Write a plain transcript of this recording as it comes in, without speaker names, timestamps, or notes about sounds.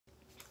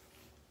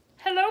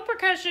no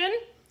percussion.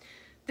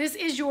 This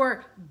is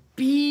your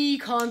B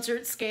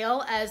concert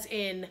scale, as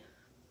in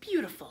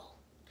beautiful.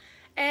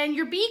 And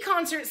your B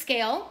concert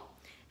scale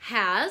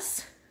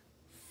has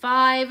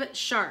 5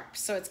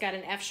 sharps. So it's got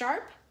an F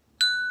sharp,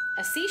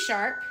 a C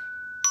sharp,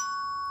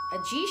 a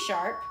G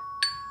sharp,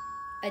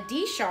 a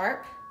D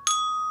sharp,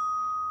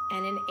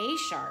 and an A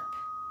sharp.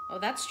 Oh,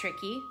 that's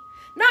tricky.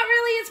 Not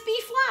really, it's B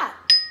flat.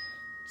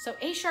 So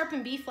A sharp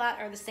and B flat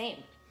are the same.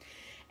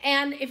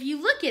 And if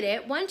you look at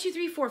it, 1, 2,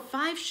 3, 4,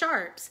 5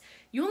 sharps,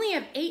 you only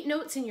have 8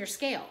 notes in your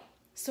scale.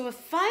 So if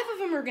 5 of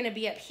them are gonna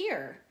be up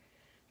here,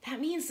 that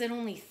means that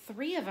only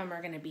 3 of them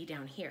are gonna be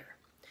down here.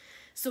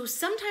 So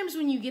sometimes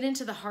when you get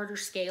into the harder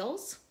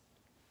scales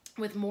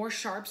with more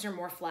sharps or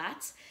more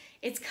flats,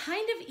 it's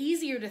kind of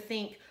easier to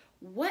think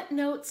what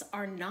notes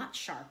are not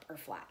sharp or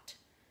flat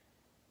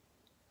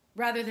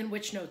rather than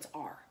which notes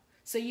are.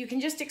 So you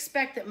can just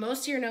expect that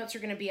most of your notes are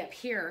gonna be up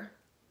here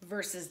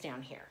versus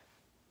down here,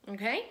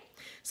 okay?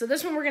 So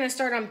this one we're gonna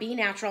start on B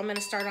natural. I'm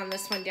gonna start on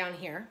this one down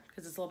here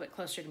because it's a little bit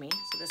closer to me.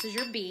 So this is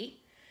your B.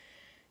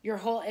 Your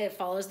whole, it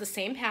follows the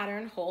same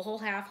pattern, whole, whole,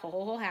 half, whole,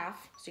 whole, whole,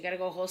 half. So you gotta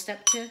go a whole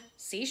step to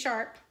C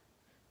sharp,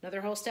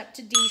 another whole step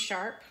to D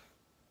sharp,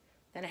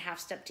 then a half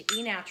step to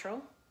E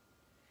natural,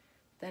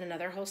 then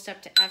another whole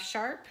step to F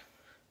sharp,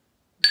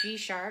 G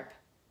sharp,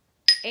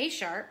 A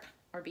sharp,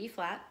 or B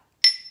flat,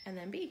 and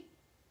then B.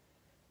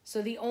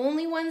 So the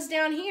only ones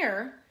down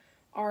here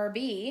are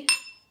B,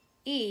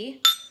 E,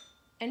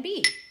 and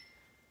B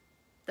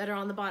that are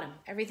on the bottom.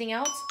 Everything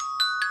else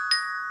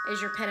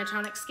is your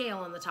pentatonic scale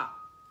on the top.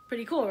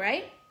 Pretty cool,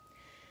 right?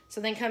 So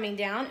then coming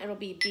down, it'll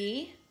be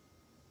B,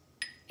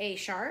 A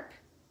sharp,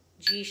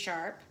 G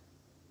sharp,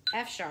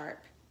 F sharp,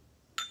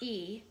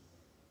 E,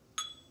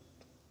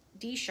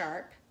 D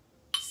sharp,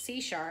 C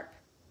sharp,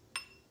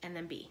 and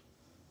then B.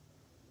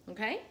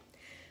 Okay?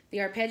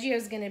 The arpeggio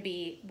is going to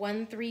be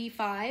 1, 3,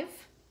 5,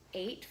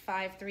 8,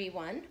 5, 3,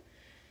 1.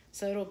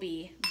 So it'll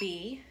be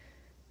B,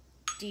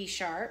 D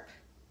sharp,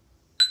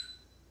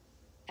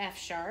 F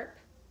sharp,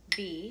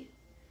 B,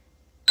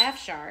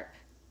 F sharp,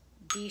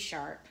 D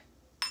sharp,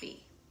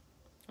 B.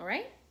 All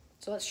right?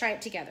 So let's try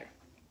it together.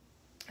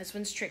 This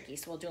one's tricky,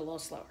 so we'll do a little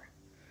slower.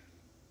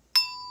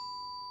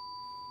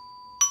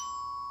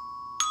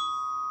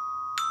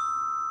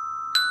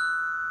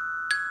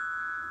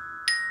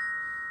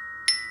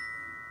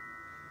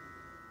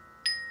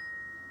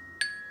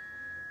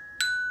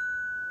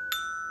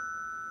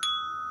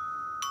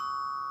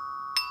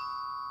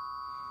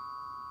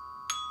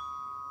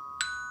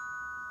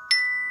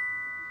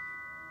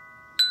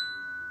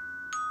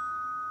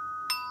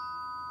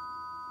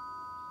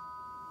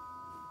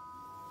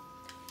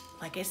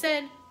 Like I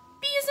said,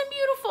 B is in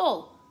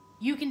beautiful.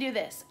 You can do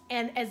this.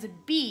 And as a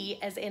B,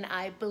 as in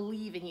I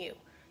believe in you.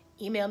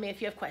 Email me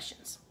if you have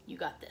questions. You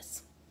got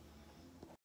this.